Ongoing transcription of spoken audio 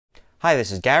Hi,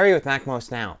 this is Gary with MacMost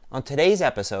Now. On today's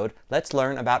episode, let's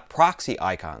learn about proxy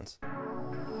icons.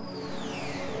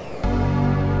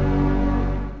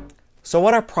 So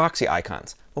what are proxy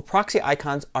icons? Well, proxy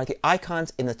icons are the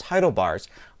icons in the title bars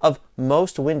of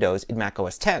most windows in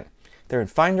macOS 10. They're in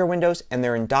Finder windows and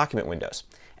they're in document windows,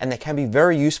 and they can be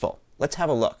very useful. Let's have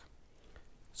a look.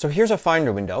 So here's a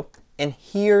Finder window, and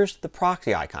here's the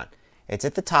proxy icon. It's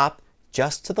at the top,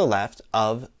 just to the left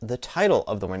of the title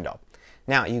of the window.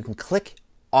 Now you can click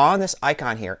on this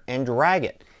icon here and drag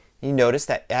it. You notice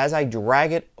that as I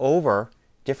drag it over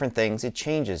different things, it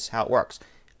changes how it works.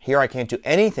 Here I can't do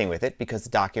anything with it because the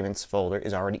Documents folder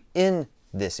is already in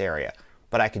this area.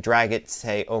 But I could drag it,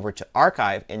 say, over to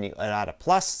Archive and you add a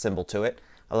plus symbol to it,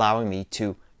 allowing me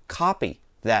to copy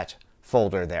that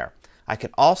folder there. I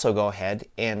can also go ahead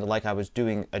and, like I was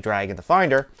doing a drag in the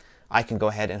Finder, I can go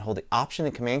ahead and hold the Option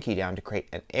and Command key down to create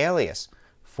an alias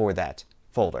for that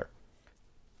folder.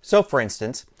 So for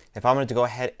instance, if I wanted to go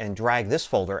ahead and drag this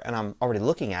folder, and I'm already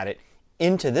looking at it,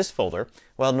 into this folder,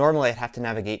 well, normally I'd have to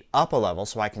navigate up a level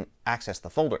so I can access the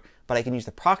folder, but I can use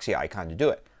the proxy icon to do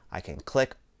it. I can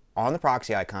click on the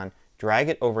proxy icon, drag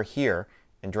it over here,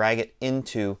 and drag it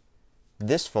into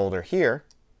this folder here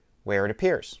where it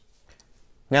appears.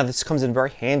 Now this comes in very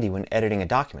handy when editing a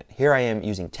document. Here I am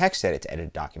using TextEdit to edit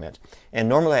a document, and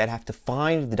normally I'd have to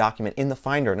find the document in the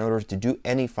Finder in order to do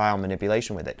any file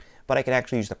manipulation with it. But I can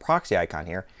actually use the proxy icon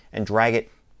here and drag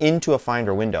it into a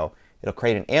Finder window. It'll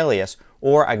create an alias,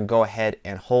 or I can go ahead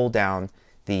and hold down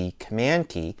the Command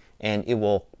key and it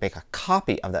will make a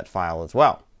copy of that file as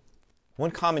well.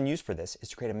 One common use for this is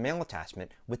to create a mail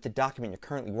attachment with the document you're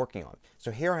currently working on.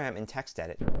 So here I am in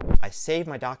TextEdit. I save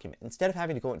my document. Instead of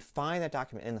having to go and find that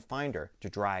document in the Finder to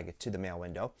drag it to the mail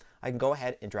window, I can go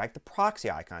ahead and drag the proxy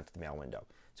icon to the mail window.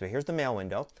 So here's the mail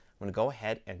window. I'm going to go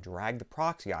ahead and drag the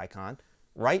proxy icon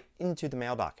right into the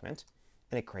mail document,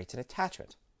 and it creates an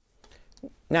attachment.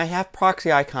 Now I have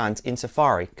proxy icons in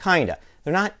Safari, kinda.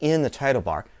 They're not in the title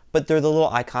bar, but they're the little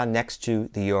icon next to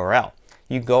the URL.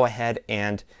 You go ahead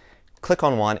and click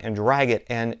on one and drag it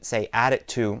and say add it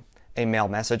to a mail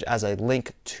message as a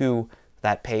link to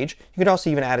that page. You could also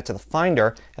even add it to the Finder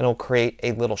and it'll create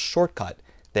a little shortcut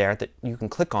there that you can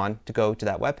click on to go to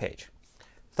that web page.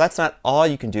 So that's not all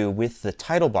you can do with the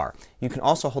title bar. You can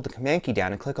also hold the Command key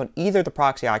down and click on either the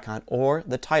proxy icon or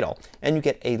the title, and you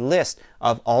get a list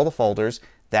of all the folders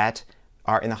that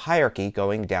are in the hierarchy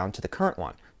going down to the current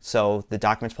one. So the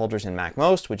Documents folder is in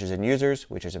MacMost, which is in Users,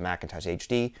 which is in Macintosh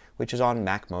HD, which is on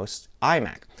MacMost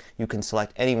iMac. You can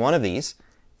select any one of these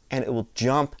and it will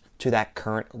jump to that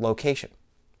current location.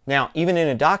 Now, even in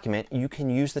a document, you can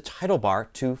use the title bar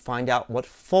to find out what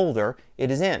folder it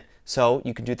is in. So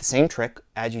you can do the same trick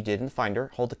as you did in the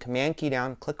Finder, hold the Command key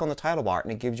down, click on the title bar,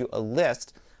 and it gives you a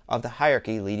list of the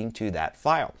hierarchy leading to that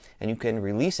file. And you can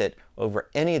release it over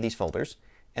any of these folders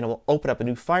and it will open up a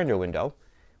new Finder window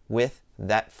with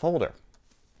that folder.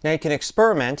 Now you can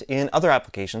experiment in other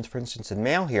applications. For instance, in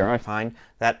Mail here I find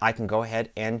that I can go ahead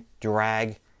and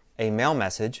drag a mail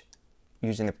message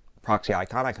using the proxy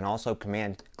icon. I can also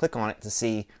Command click on it to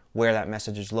see where that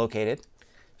message is located.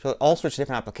 So all sorts of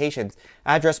different applications.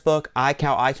 Address Book,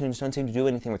 iCal, iTunes don't seem to do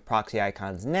anything with proxy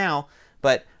icons now,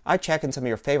 but I check in some of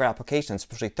your favorite applications,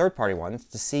 especially third-party ones,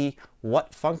 to see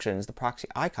what functions the proxy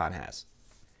icon has.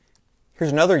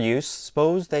 Here's another use.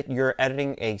 Suppose that you're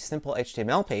editing a simple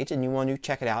HTML page and you want to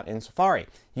check it out in Safari.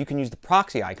 You can use the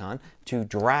proxy icon to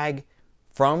drag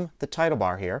from the title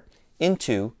bar here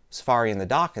into Safari in the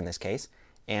dock in this case,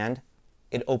 and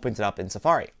it opens it up in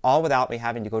Safari, all without me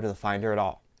having to go to the Finder at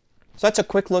all. So that's a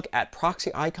quick look at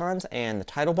proxy icons and the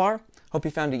title bar. Hope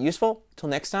you found it useful. Till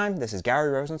next time, this is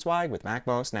Gary Rosenzweig with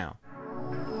MacMost Now.